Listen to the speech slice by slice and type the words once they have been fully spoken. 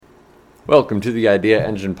Welcome to the Idea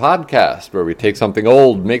Engine podcast, where we take something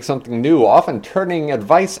old, make something new, often turning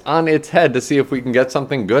advice on its head to see if we can get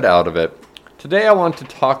something good out of it. Today I want to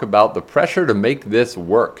talk about the pressure to make this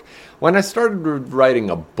work. When I started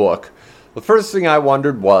writing a book, the first thing I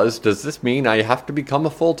wondered was, does this mean I have to become a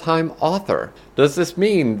full-time author? Does this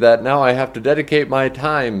mean that now I have to dedicate my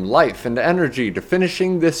time, life, and energy to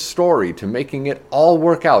finishing this story, to making it all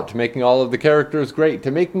work out, to making all of the characters great,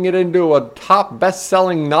 to making it into a top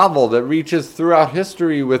best-selling novel that reaches throughout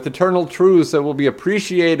history with eternal truths that will be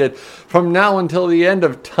appreciated from now until the end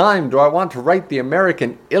of time? Do I want to write the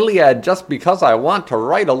American Iliad just because I want to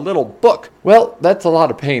write a little book? Well, that's a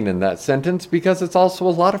lot of pain in that sentence because it's also a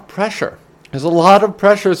lot of pressure. There's a lot of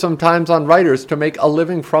pressure sometimes on writers to make a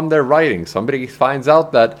living from their writing. Somebody finds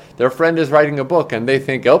out that their friend is writing a book and they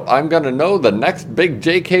think, oh, I'm going to know the next big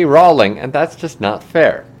J.K. Rowling, and that's just not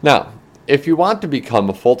fair. Now, if you want to become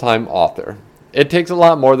a full-time author, it takes a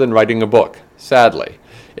lot more than writing a book, sadly.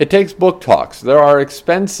 It takes book talks. There are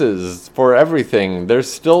expenses for everything. There's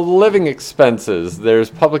still living expenses. There's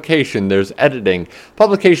publication. There's editing.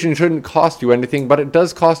 Publication shouldn't cost you anything, but it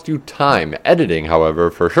does cost you time. Editing, however,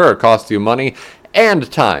 for sure costs you money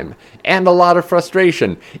and time, and a lot of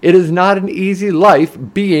frustration. It is not an easy life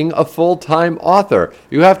being a full-time author.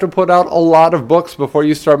 You have to put out a lot of books before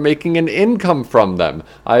you start making an income from them.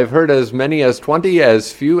 I've heard as many as 20,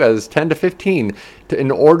 as few as 10 to 15,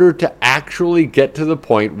 in order to actually get to the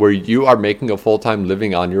point where you are making a full-time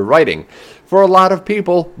living on your writing. For a lot of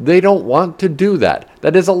people, they don't want to do that.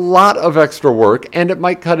 That is a lot of extra work, and it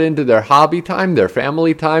might cut into their hobby time, their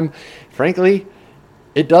family time. Frankly,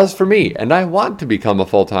 it does for me, and I want to become a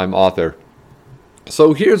full-time author.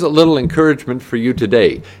 So here's a little encouragement for you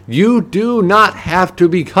today. You do not have to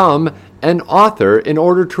become an author in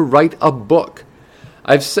order to write a book.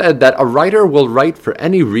 I've said that a writer will write for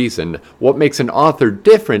any reason. What makes an author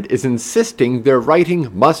different is insisting their writing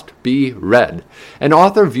must be read. An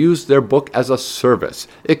author views their book as a service.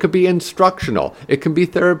 It could be instructional. It can be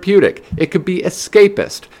therapeutic. It could be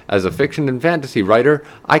escapist. As a fiction and fantasy writer,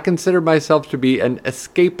 I consider myself to be an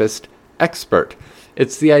escapist expert.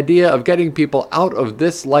 It's the idea of getting people out of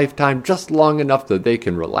this lifetime just long enough that they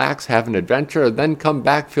can relax, have an adventure, and then come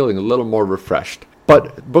back feeling a little more refreshed.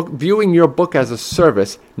 But viewing your book as a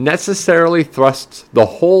service necessarily thrusts the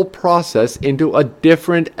whole process into a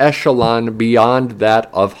different echelon beyond that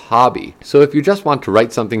of hobby. So if you just want to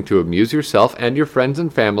write something to amuse yourself and your friends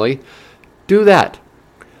and family, do that.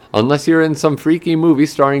 Unless you're in some freaky movie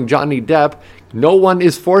starring Johnny Depp, no one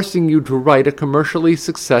is forcing you to write a commercially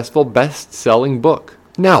successful best-selling book.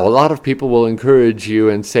 Now, a lot of people will encourage you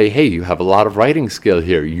and say, hey, you have a lot of writing skill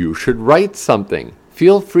here. You should write something.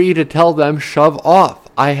 Feel free to tell them, shove off.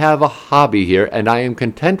 I have a hobby here, and I am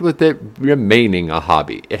content with it remaining a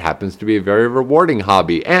hobby. It happens to be a very rewarding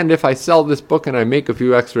hobby, and if I sell this book and I make a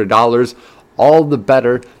few extra dollars, all the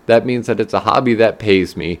better. That means that it's a hobby that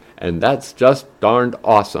pays me, and that's just darned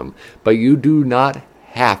awesome. But you do not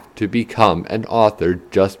have to become an author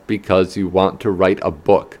just because you want to write a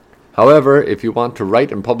book. However, if you want to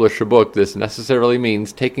write and publish a book, this necessarily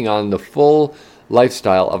means taking on the full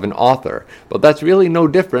lifestyle of an author. But that's really no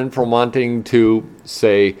different from wanting to,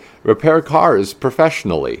 say, repair cars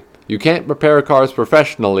professionally. You can't repair cars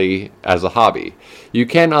professionally as a hobby. You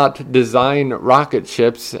cannot design rocket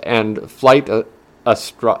ships and flight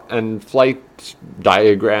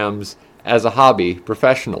diagrams as a hobby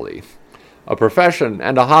professionally. A profession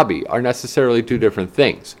and a hobby are necessarily two different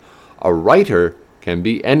things. A writer can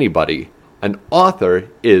be anybody. An author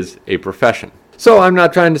is a profession. So I'm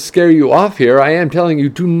not trying to scare you off here. I am telling you,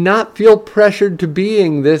 do not feel pressured to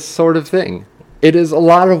being this sort of thing. It is a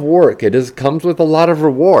lot of work. It comes with a lot of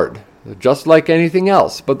reward, just like anything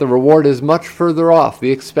else. But the reward is much further off. The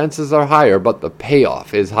expenses are higher, but the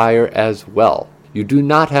payoff is higher as well. You do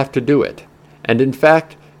not have to do it. And in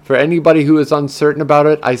fact, for anybody who is uncertain about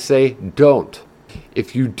it, I say don't.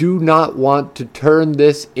 If you do not want to turn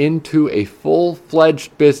this into a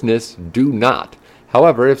full-fledged business, do not.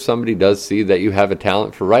 However, if somebody does see that you have a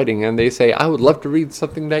talent for writing and they say, I would love to read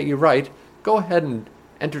something that you write, go ahead and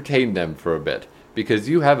entertain them for a bit, because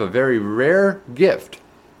you have a very rare gift,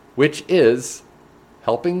 which is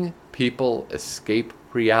helping people escape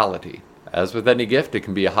reality. As with any gift, it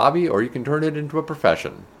can be a hobby or you can turn it into a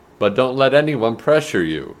profession. But don't let anyone pressure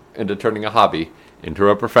you into turning a hobby into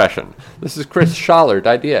a profession. This is Chris Schollert,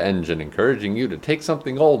 Idea Engine, encouraging you to take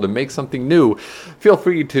something old and make something new. Feel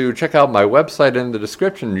free to check out my website in the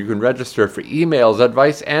description. You can register for emails,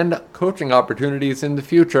 advice, and coaching opportunities in the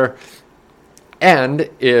future. And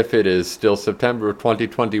if it is still September of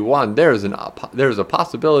 2021, there's a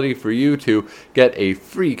possibility for you to get a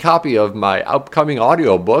free copy of my upcoming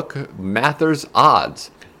audiobook, Mather's Odds,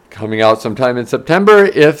 coming out sometime in September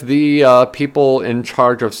if the people in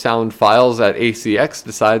charge of sound files at ACX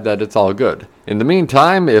decide that it's all good. In the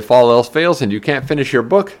meantime, if all else fails and you can't finish your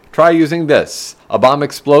book, try using this. A bomb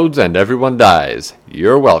explodes and everyone dies.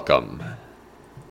 You're welcome.